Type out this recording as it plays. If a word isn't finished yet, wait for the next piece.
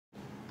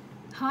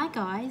Hi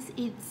guys,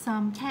 it's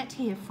Kat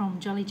here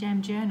from Jolly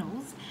Jam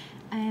Journals,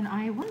 and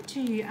I want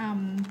to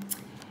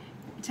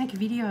take a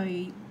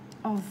video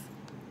of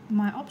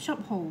my op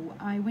shop haul.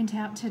 I went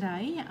out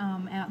today,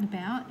 out and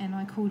about, and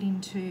I called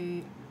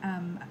into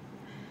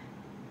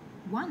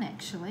one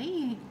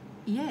actually.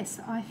 Yes,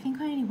 I think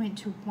I only went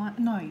to one.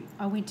 No,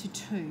 I went to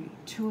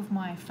two of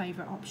my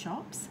favourite op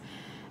shops,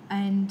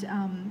 and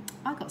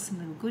I got some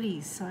little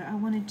goodies, so I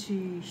wanted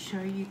to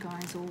show you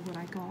guys all what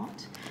I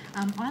got.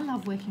 I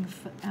love working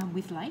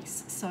with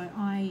lace, so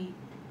I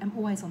am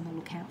always on the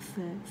lookout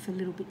for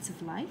little bits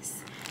of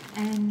lace,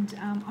 and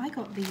I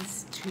got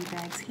these two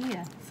bags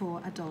here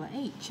for $1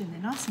 each, and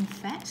they're nice and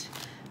fat.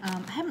 I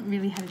haven't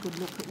really had a good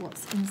look at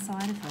what's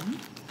inside of them,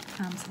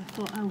 so I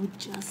thought I would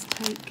just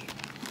take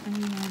a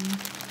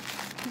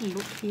little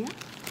look here.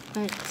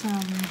 But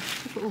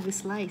look at all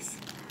this lace.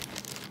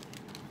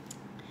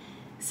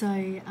 So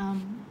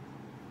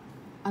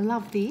I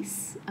love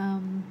this. I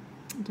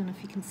don't know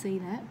if you can see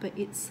that, but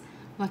it's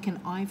like an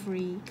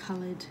ivory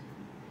coloured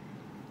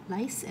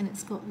lace, and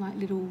it's got like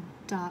little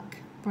dark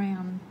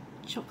brown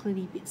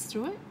chocolatey bits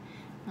through it.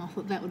 And I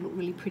thought that would look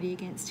really pretty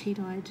against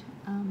tea-dyed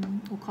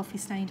or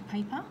coffee-stained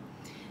paper.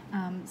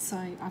 So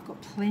I've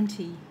got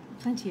plenty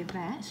of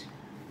that,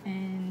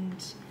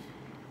 and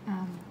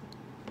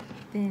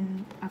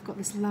then I've got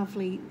this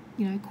lovely,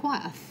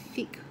 quite a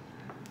thick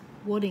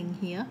wadding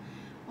here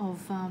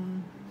of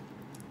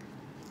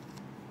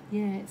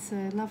it's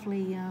a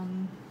lovely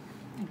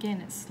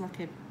again, it's like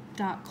a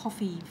dark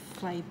coffee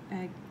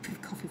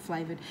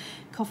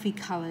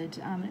coloured,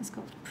 it's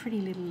got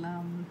pretty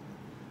little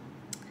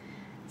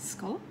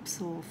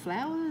scallops or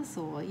flowers,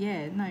 or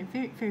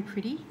very, very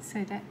pretty.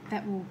 So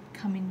that will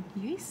come in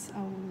use.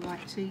 I will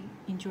like to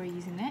enjoy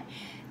using that.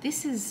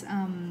 This is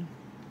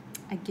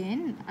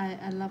again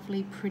a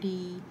lovely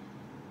pretty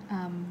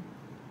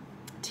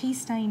tea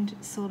stained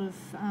sort of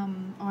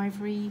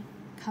ivory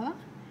colour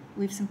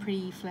with some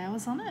pretty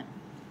flowers on it.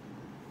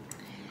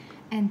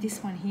 And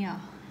this one here,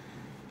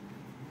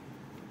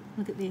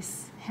 look at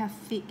this, how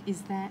thick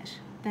is that?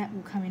 That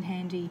will come in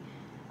handy.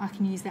 I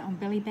can use that on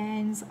belly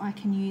bands, I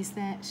can use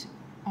that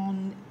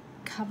on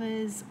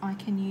covers, I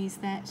can use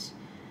that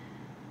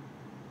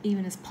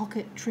even as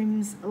pocket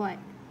trims. Like,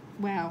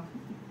 wow,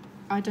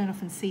 I don't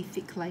often see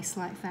thick lace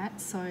like that,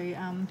 so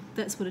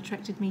that's what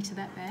attracted me to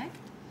that bag.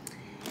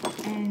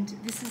 And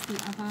this is the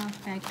other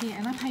bag here,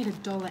 and I paid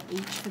 $1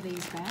 each for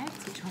these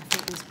bags, which I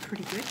thought was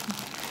pretty good.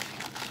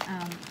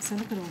 So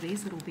look at all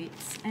these little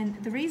bits,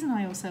 and the reason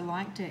I also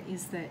liked it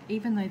is that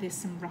even though there's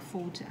some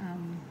ruffled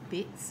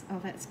bits, oh,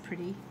 that's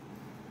pretty.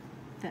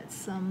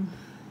 That's oh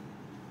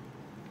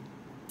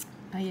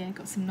yeah,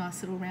 got some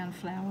nice little round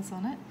flowers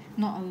on it.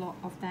 Not a lot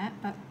of that,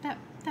 but that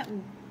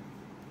will.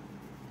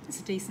 It's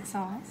a decent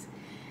size.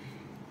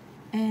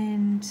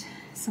 And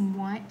some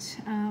white.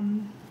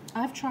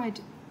 I've tried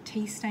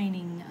tea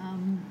staining.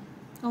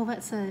 Oh,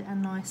 that's a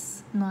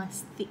nice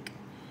thick.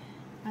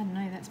 I don't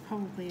know, that's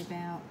probably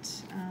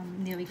about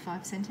nearly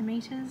 5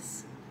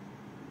 centimetres,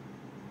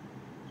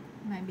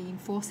 maybe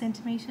 4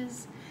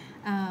 centimetres.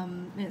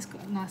 And it's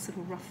got a nice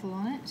little ruffle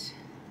on it.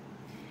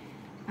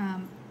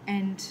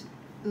 And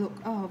look,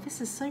 oh, this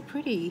is so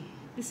pretty.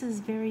 This is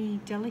very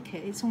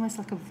delicate. It's almost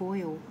like a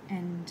voile,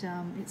 and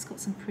it's got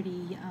some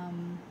pretty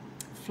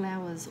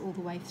flowers all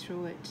the way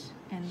through it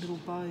and little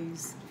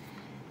bows.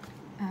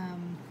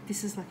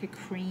 This is like a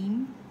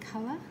cream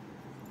colour.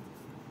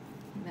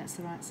 I think that's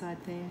the right side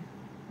there.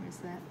 Where is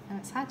that?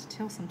 It's hard to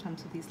tell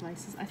sometimes with these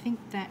laces. I think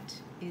that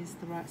is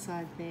the right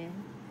side there.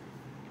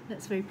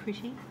 That's very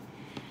pretty.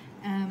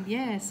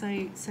 Yeah, so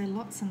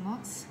lots and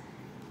lots.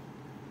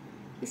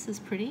 This is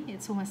pretty.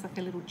 It's almost like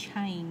a little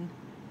chain.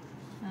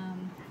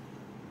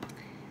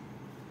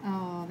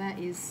 Oh, that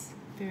is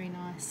very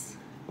nice.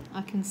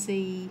 I can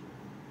see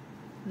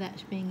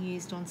that being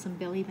used on some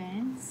belly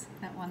bands,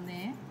 that one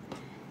there.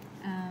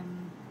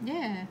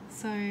 Yeah,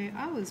 so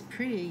I was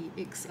pretty,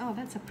 oh,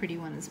 that's a pretty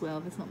one as well.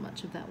 There's not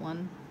much of that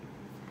one.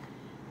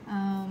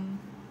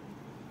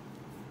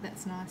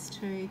 That's nice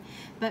too.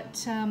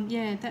 But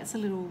yeah, that's a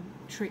little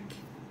trick.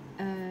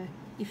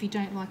 If you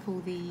don't like all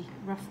the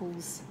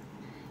ruffles,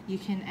 you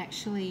can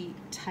actually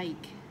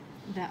take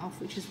that off,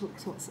 which is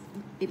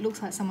it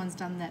looks like someone's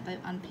done that. They've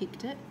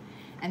unpicked it,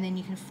 and then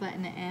you can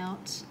flatten it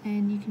out,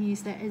 and you can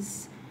use that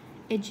as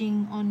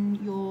edging on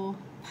your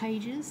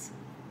pages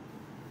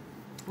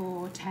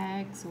or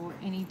tags or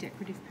any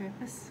decorative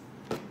purpose.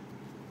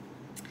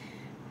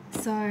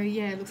 So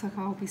yeah, it looks like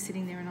I'll be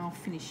sitting there and I'll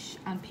finish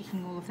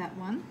unpicking all of that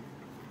one.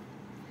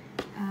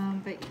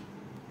 But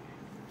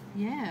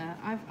yeah,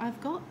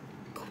 I've got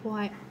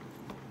quite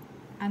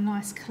a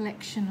nice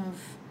collection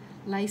of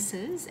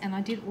laces, and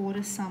I did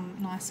order some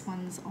nice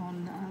ones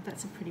on,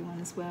 that's a pretty one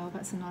as well,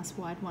 that's a nice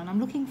wide one. I'm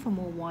looking for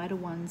more wider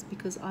ones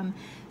because I'm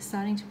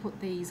starting to put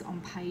these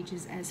on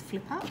pages as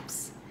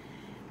flip-ups.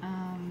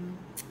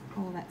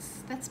 Oh,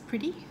 that's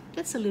pretty.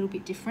 That's a little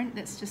bit different.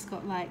 That's just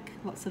got like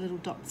lots of little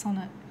dots on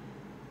it,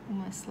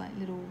 almost like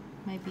little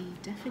maybe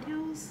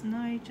daffodils.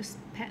 No, just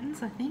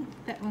patterns. I think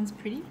that one's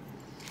pretty.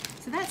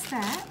 So that's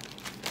that.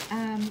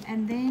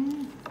 And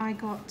then I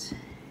got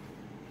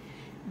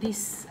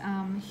this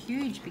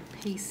huge big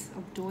piece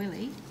of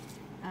doily,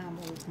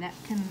 or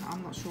napkin,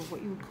 I'm not sure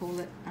what you would call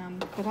it,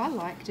 but I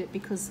liked it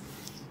because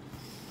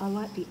I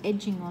like the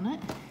edging on it.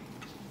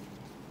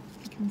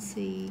 You can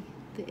see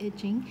the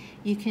edging.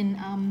 You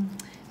can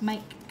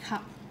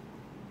cut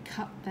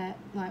that,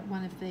 like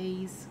one of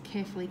these,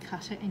 carefully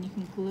cut it, and you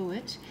can glue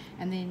it,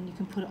 and then you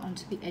can put it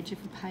onto the edge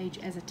of the page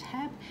as a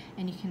tab,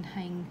 and you can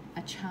hang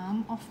a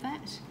charm off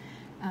that,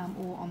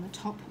 or on the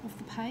top of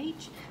the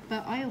page.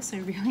 But I also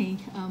really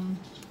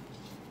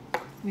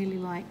really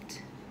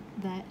liked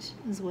that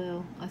as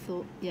well. I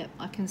thought, yep,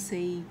 I can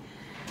see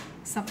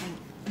something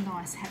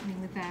nice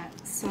happening with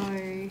that. So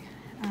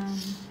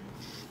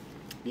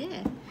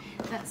yeah,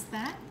 that's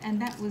that,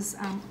 and that was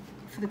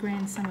for the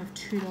grand sum of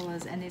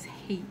 $2, and there's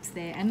heaps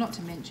there, and not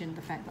to mention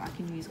the fact that I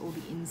can use all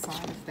the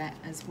inside of that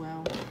as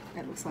well.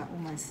 That looks like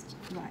almost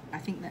like, I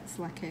think that's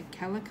like a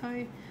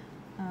calico,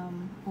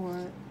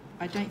 or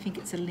I don't think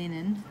it's a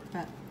linen,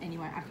 but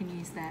anyway, I can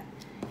use that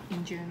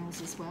in journals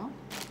as well.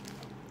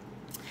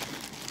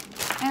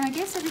 And I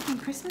guess everything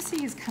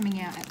Christmassy is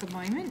coming out at the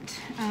moment.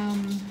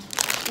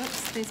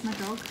 Oops, there's my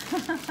dog.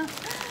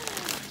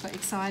 Got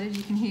excited,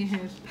 you can hear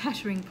her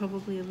pattering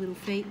probably her little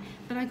feet.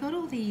 But I got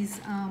all these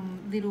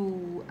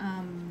little,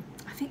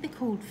 I think they're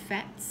called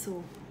fats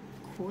or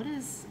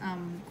quarts,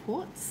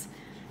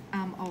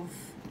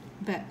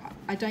 but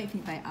I don't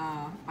think they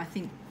are. I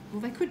think,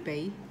 well, they could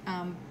be.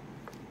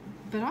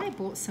 But I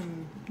bought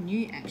some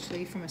new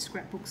actually from a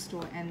scrapbook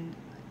store, and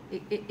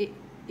it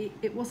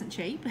wasn't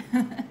cheap.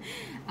 Here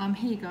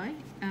you go.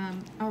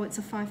 Oh, it's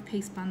a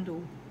 5-piece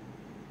bundle.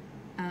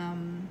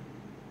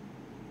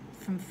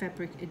 From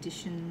Fabric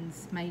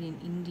Editions, made in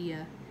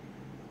India.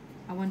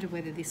 I wonder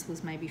whether this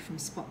was maybe from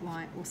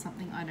Spotlight or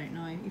something. I don't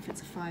know if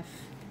it's a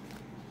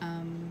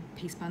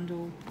 5-piece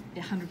bundle,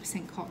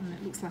 100% cotton.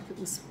 It looks like it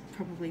was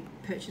probably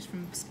purchased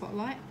from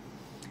Spotlight.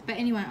 But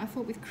anyway, I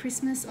thought with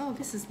Christmas, oh,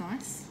 this is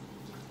nice.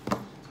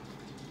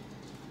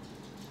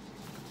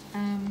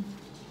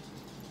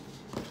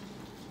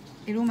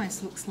 It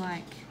almost looks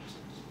like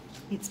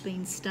it's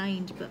been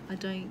stained, but I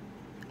don't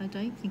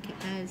think it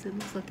has. It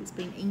looks like it's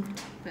been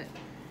inked, but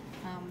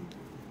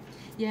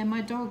yeah,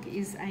 my dog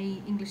is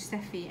a English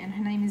Staffy, and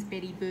her name is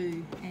Betty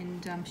Boo,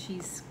 and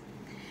she's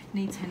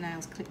needs her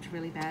nails clipped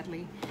really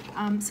badly.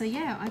 So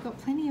yeah, I got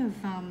plenty of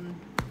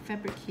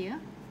fabric here,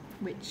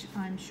 which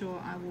I'm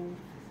sure I will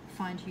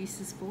find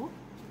uses for.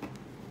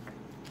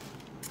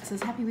 So I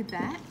was happy with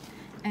that,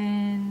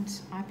 and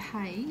I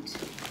paid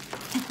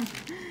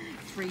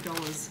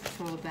 $3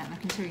 for all of that, and I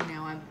can tell you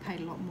now I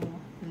paid a lot more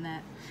than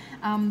that.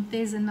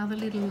 There's another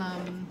little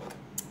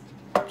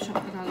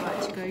shop that I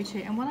like to go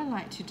to, and what I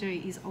like to do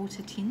is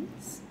alter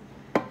tins,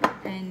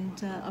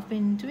 and I've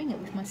been doing it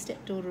with my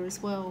stepdaughter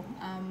as well,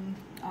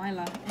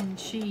 Isla, and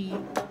she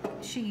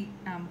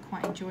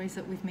quite enjoys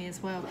it with me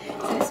as well.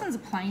 So this one's a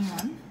plain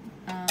one,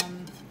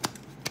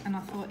 and I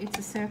thought it's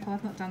a circle.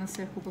 I've not done a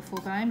circle before,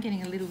 but I am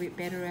getting a little bit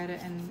better at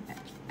it and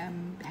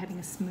having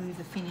a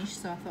smoother finish,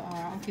 so I thought, all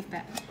right, I'll give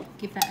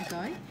that a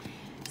go.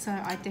 So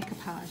I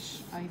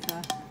decoupage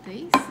over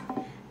these,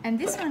 and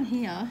this one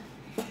here,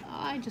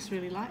 I just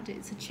really liked it.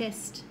 It's a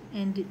chest,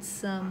 and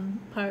it's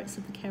Pirates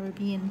of the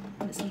Caribbean,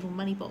 and it's a little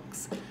money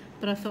box.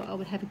 But I thought I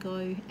would have a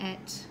go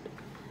at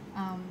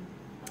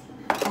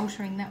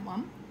altering that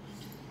one.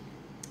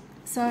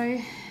 So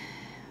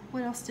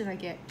what else did I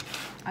get?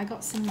 I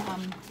got some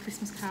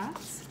Christmas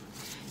cards.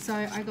 So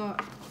I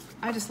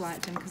just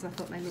liked them because I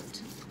thought they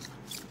looked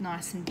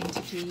nice and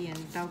vintagey, and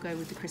they'll go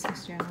with the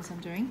Christmas journals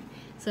I'm doing.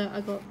 So I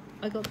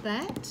got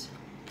that,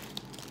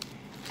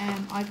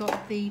 and I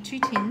got the 2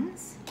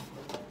 tins.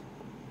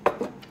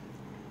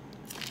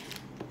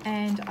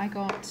 And I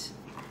got,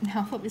 now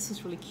I thought this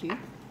was really cute.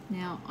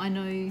 Now I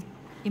know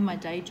in my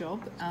day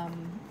job,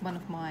 one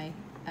of my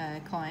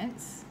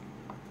clients,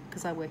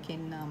 because I work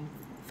in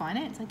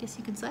finance, I guess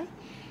you could say,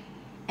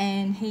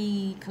 and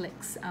he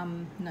collects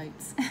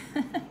notes.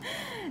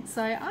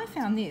 So I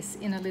found this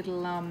in a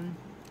little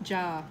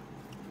jar,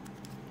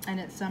 and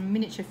it's a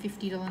miniature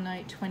 $50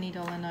 note, $20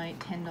 note,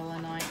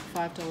 $10 note,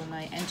 $5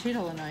 note, and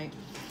 $2 note.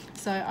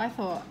 So I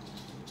thought,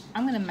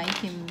 I'm going to make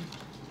him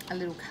a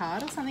little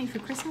card or something for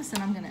Christmas,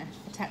 and I'm going to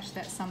attach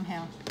that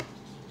somehow.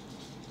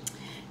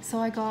 So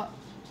I got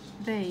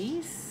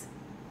these.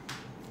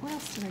 What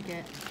else did I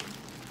get?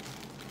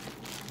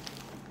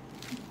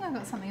 I think I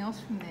got something else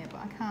from there,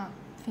 but I can't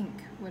think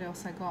what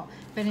else I got.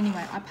 But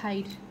anyway, I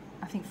paid,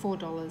 I think,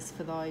 $4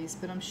 for those,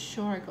 but I'm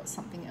sure I got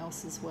something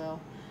else as well.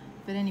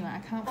 But anyway, I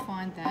can't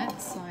find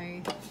that, so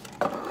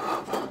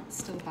it's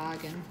still a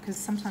bargain, because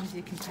sometimes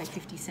you can pay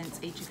 50 cents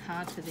each a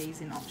card for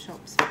these in op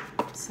shops.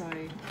 So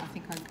I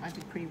think I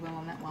did pretty well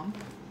on that one.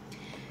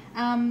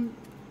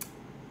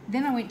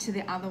 Then I went to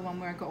the other one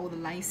where I got all the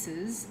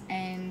laces,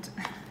 and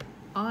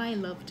I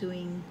love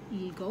doing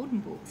golden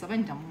books. I've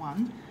only done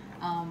one,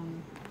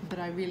 but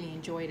I really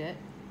enjoyed it,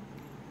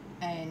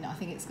 and I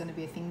think it's going to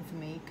be a thing for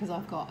me because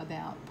I've got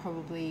about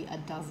probably a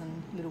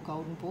dozen little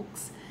golden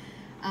books.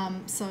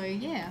 So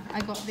yeah,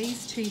 I got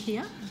these 2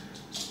 here,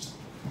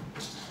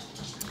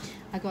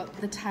 I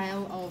got The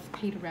Tale of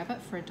Peter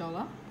Rabbit for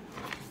 $1,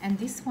 and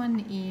this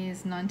one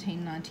is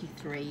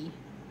 1993.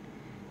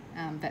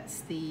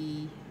 That's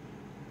the,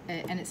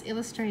 and it's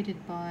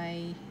illustrated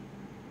by,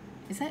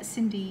 is that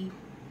Cindy?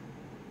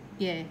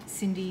 Yeah,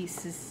 Cindy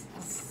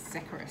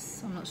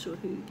Zakaris. I'm not sure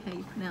how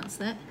you pronounce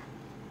that.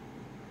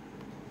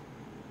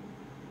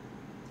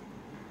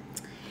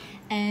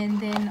 And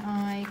then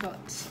I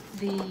got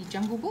the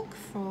Jungle Book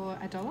for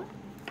 $1.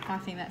 I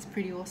think that's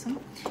pretty awesome.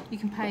 You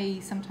can pay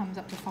sometimes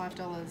up to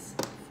 $5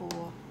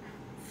 for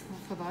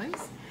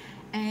those.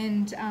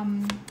 And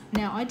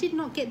now I did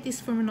not get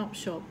this from an op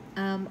shop.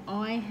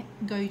 I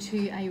go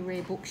to a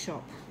rare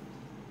bookshop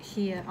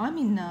here. I'm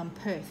in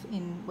Perth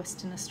in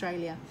Western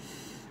Australia,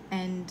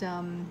 and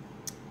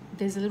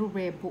there's a little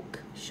rare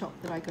book shop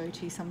that I go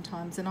to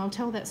sometimes, and I'll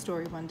tell that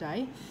story one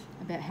day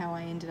about how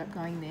I ended up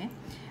going there.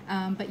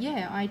 But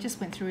yeah, I just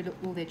went through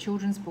all their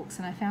children's books,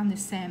 and I found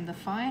this Sam the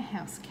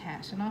Firehouse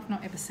Cat, and I've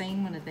not ever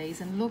seen one of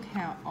these, and look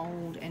how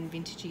old and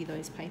vintagey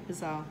those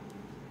papers are.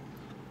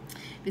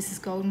 This is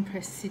Golden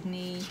Press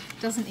Sydney.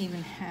 Doesn't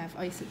even have,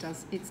 oh yes it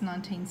does, it's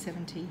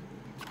 1970.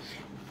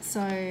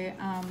 So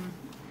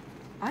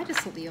I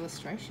just thought the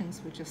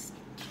illustrations were just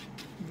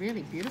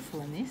really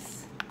beautiful in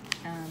this.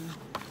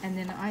 And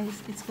then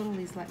it's got all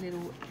these like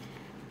little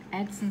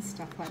ads and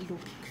stuff, like little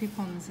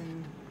coupons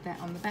and that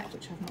on the back,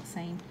 which I've not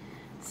seen.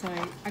 So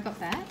I got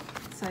that.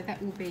 So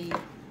that will be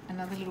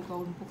another little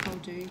golden book I'll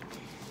do.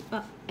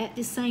 But at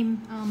this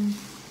same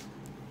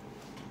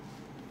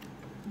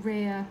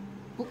rare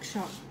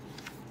bookshop,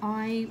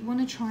 I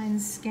want to try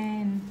and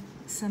scan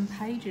some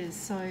pages.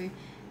 So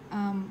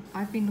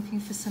I've been looking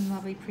for some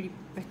lovely pretty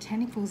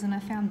botanicals, and I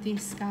found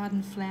this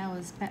Garden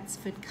Flowers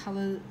Batsford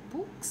Colour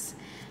Books.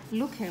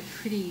 Look how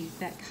pretty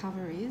that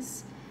cover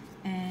is,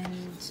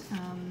 and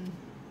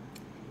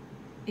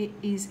it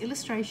is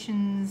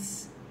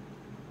illustrations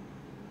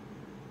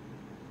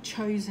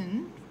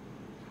chosen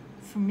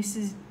from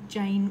Mrs.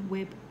 Jane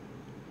Webb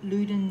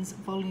Luden's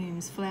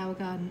volumes, Flower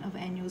Garden of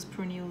Annuals,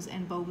 Perennials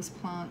and Bulbous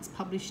Plants,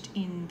 published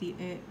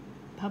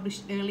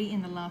early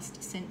in the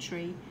last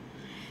century.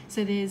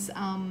 So there's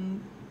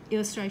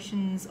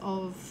illustrations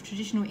of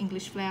traditional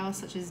English flowers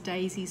such as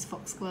daisies,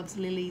 foxgloves,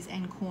 lilies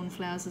and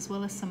cornflowers, as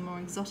well as some more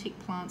exotic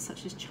plants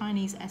such as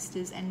Chinese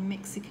asters and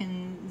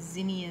Mexican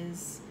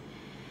zinnias.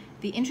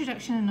 The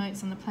introduction and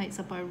notes on the plates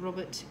are by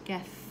Robert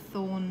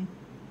Gathorne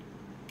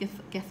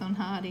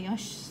Hardy. I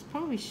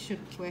probably should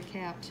work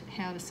out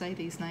how to say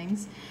these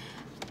names.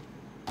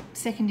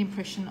 Second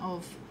impression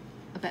of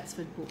a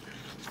Batsford book.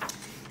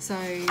 So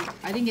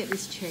I didn't get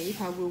this cheap,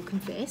 I will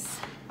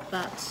confess,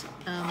 but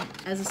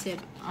as I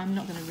said, I'm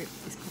not going to rip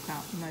this book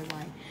up, no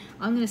way.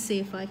 I'm going to see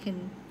if I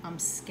can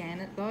scan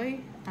it though,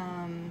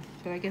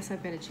 but I guess I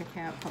better check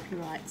out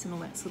copyrights and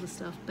all that sort of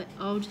stuff. But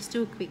I'll just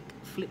do a quick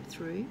flip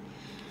through,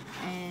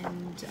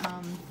 and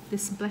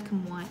there's some black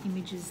and white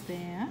images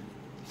there.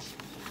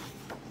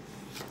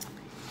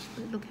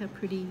 But look how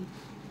pretty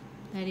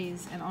that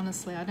is, and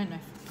honestly I don't know,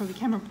 probably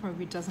camera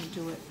probably doesn't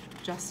do it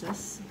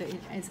justice, but it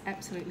is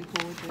absolutely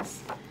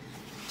gorgeous.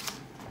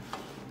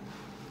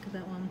 Look at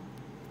that one.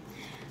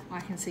 I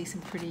can see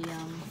some pretty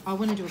I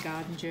want to do a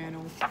garden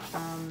journal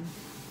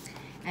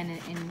and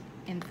an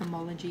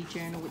entomology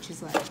journal, which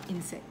is like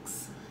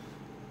insects,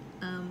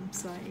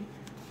 so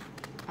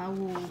I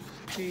will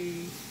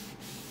do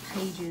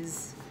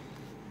pages,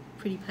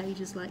 pretty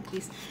pages like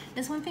this.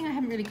 There's one thing I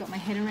haven't really got my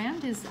head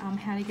around is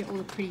how to get all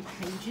the pretty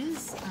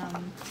pages,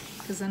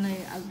 because I know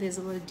there's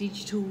a lot of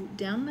digital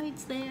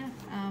downloads there,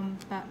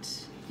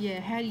 but yeah,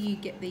 how do you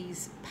get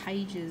these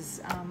pages?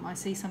 I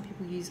see some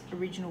people use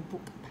original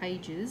book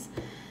pages,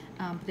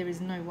 but there is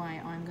no way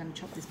I'm going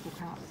to chop this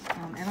book up,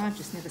 and I've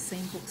just never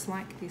seen books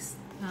like this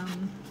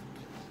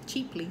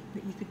cheaply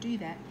that you could do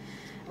that,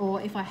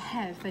 or if I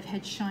have, they've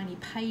had shiny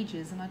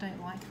pages and I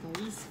don't like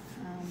those.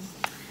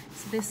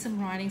 So there's some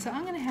writing. So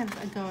I'm going to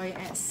have a go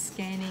at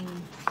scanning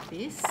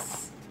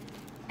this,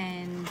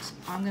 and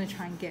I'm going to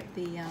try and get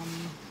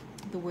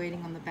the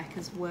wording on the back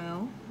as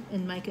well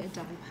and make it a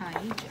double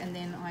page, and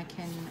then I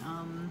can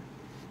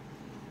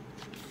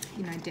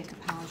you know,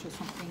 decoupage or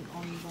something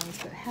on those.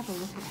 But have a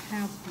look at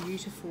how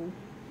beautiful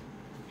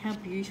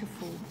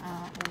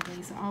are all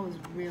these. I was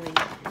really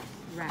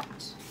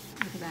wrapped.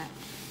 Look at that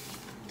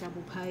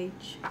double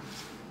page.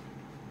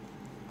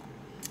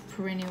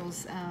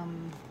 Perennials,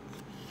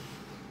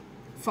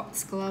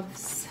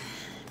 foxgloves,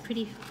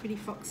 pretty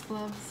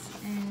foxgloves,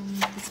 and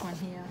this one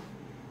here,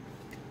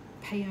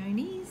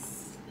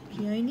 peonies.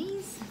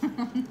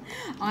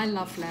 I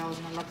love flowers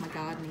and I love my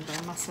gardening, but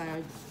I must say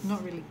I'm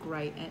not really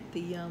great at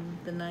the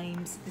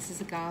names. This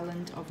is a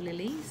garland of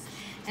lilies,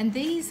 and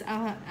these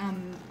are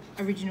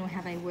original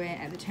how they were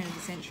at the turn of the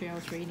century. I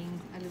was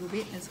reading a little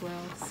bit as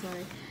well, so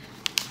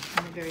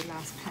on the very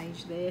last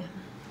page there.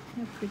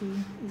 How pretty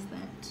is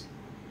that?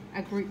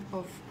 A group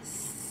of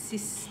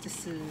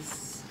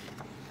cistuses.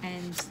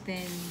 And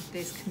then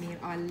there's camellia.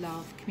 I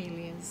love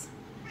camellias.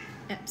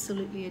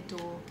 Absolutely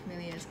adore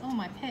camellias. Oh,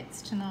 my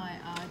pets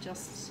tonight are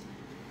just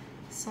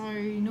so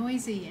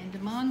noisy and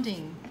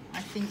demanding.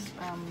 I think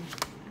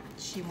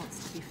she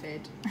wants to be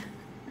fed.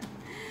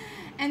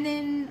 And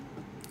then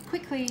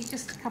quickly,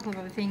 just a couple of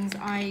other things.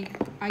 I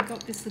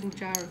got this little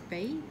jar of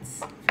beads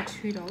for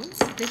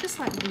 $2. They're just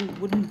like little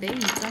wooden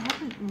beads. I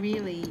haven't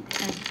really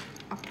had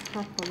a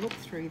proper look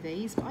through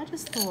these, but I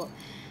just thought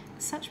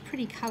such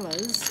pretty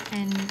colours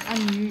and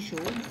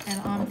unusual,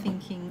 and I'm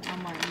thinking I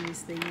might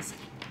use these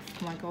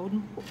for my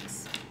golden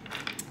hooks.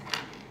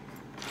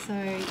 So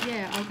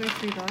yeah, I'll go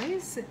through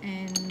those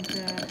and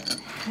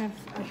have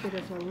a bit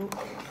of a look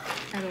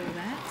at all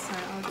that. So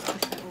I'll just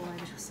push that all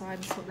over to the side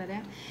and sort that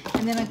out.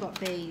 And then I got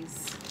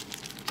these.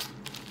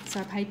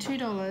 So I paid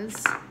 $2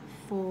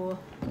 for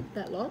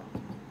that lot,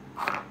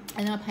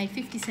 and I paid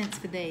 50 cents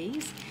for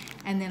these,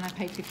 and then I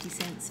paid 50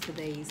 cents for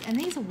these. And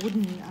these are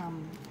wooden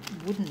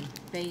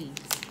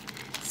beads.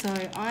 So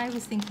I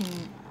was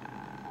thinking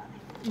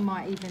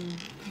might even,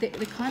 they're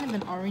kind of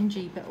an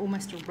orangey but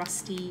almost a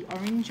rusty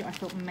orange. I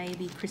thought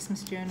maybe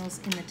Christmas journals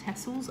in the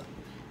tassels,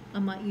 I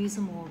might use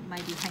them, or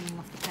maybe hanging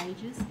off the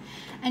pages.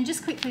 And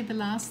just quickly, the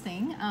last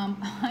thing,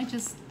 I've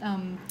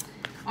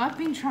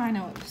been trying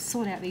to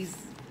sort out these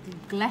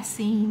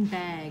glassine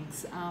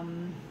bags.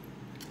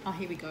 Oh,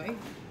 here we go. I'll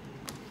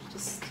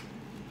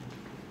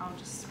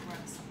just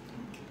grab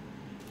something.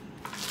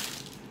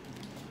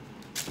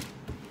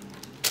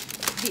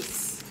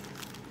 This,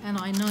 and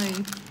I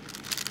know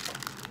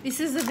this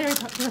is a very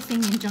popular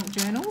thing in junk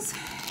journals,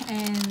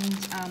 and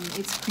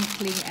it's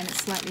crinkly and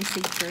it's slightly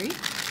see-through.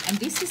 And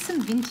this is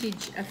some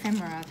vintage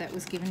ephemera that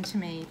was given to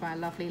me by a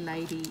lovely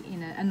lady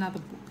in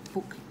another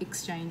book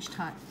exchange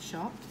type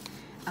shop.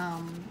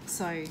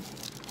 So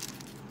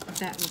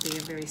that will be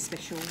a very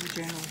special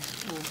journal,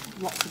 or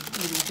lots of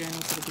little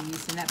journals that will be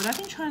used in that. But I've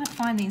been trying to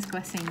find these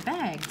glassine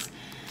bags.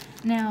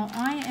 Now,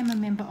 I am a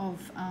member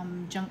of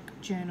Junk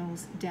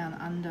Journals Down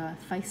Under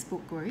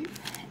Facebook group,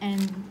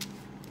 and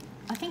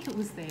I think it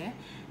was there,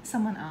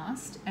 someone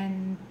asked,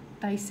 and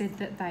they said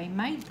that they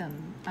made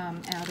them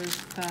out of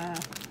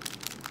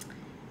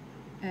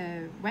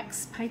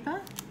wax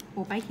paper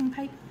or baking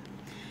paper.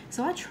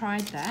 So I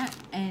tried that,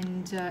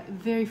 and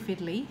very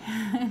fiddly,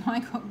 and I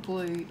got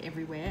glue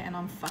everywhere, and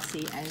I'm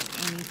fussy as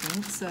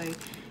anything. So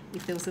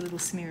if there was a little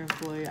smear of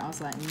glue, I was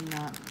like,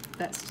 nah,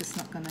 that's just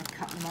not going to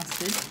cut the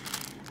mustard.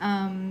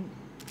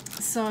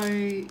 So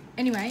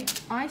anyway,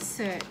 I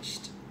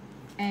searched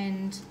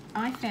and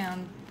I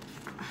found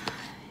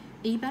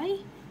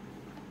eBay.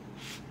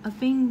 I've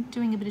been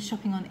doing a bit of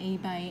shopping on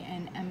eBay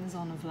and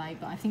Amazon of late,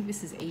 but I think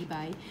this is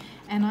eBay.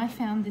 And I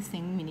found this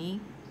thing,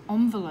 mini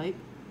envelope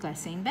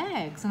glassine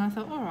bags, and I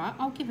thought, all right,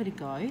 I'll give it a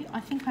go. I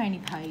think I only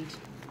paid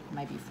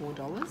maybe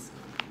 $4.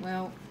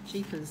 Well,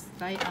 jeepers,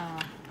 they are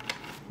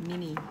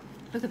mini.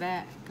 Look at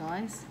that,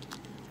 guys.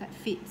 That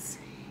fits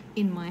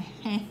in my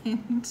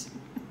hand.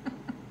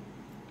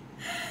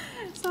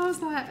 So I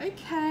was like,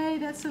 okay,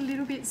 that's a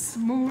little bit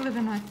smaller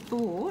than I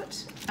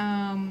thought,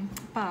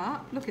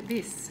 but look at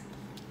this.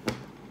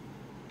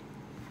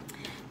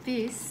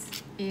 This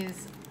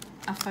is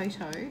a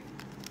photo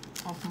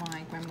of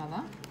my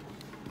grandmother.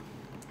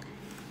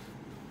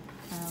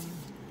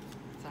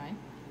 Sorry,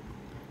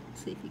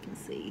 see if you can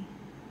see.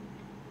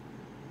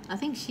 I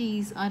think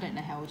I don't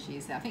know how old she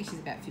is. I think she's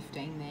about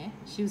 15 there.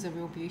 She was a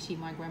real beauty,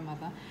 my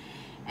grandmother.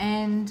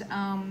 And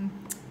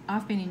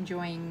I've been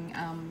enjoying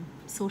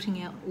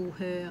sorting out all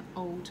her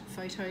old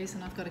photos,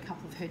 and I've got a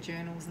couple of her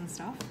journals and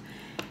stuff.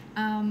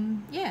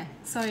 Yeah,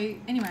 so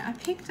anyway, I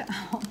picked it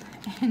up,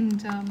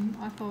 and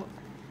I thought,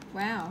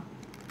 wow,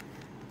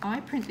 I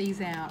print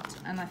these out,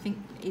 and I think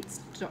it's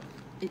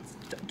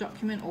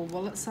document or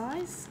wallet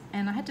size,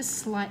 and I had to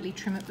slightly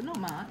trim it, but not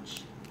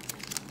much,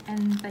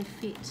 and they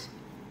fit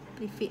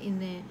in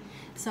there.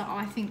 So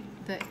I think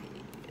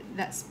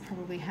that's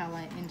probably how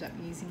I end up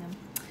using them.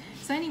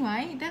 So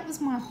anyway, that was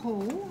my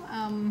haul.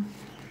 I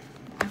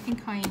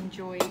think I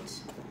enjoyed,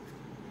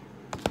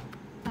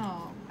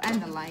 and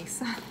the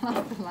lace. I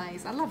love the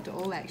lace. I loved it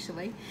all,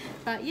 actually.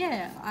 But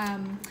yeah,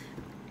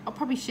 I'll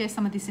probably share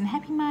some of this in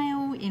Happy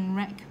Mail, in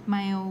Rack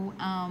Mail.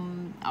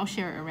 I'll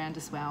share it around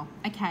as well.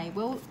 Okay,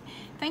 well,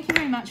 thank you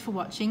very much for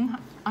watching.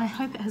 I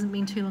hope it hasn't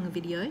been too long a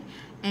video,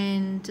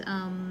 and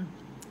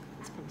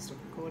it's probably still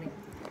recording.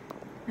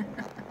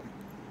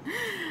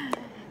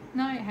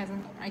 No, it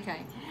hasn't.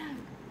 Okay.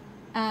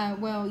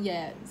 Well,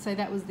 yeah, so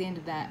that was the end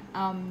of that.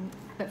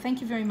 But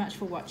thank you very much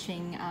for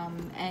watching,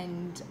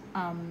 and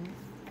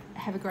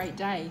have a great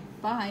day.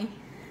 Bye.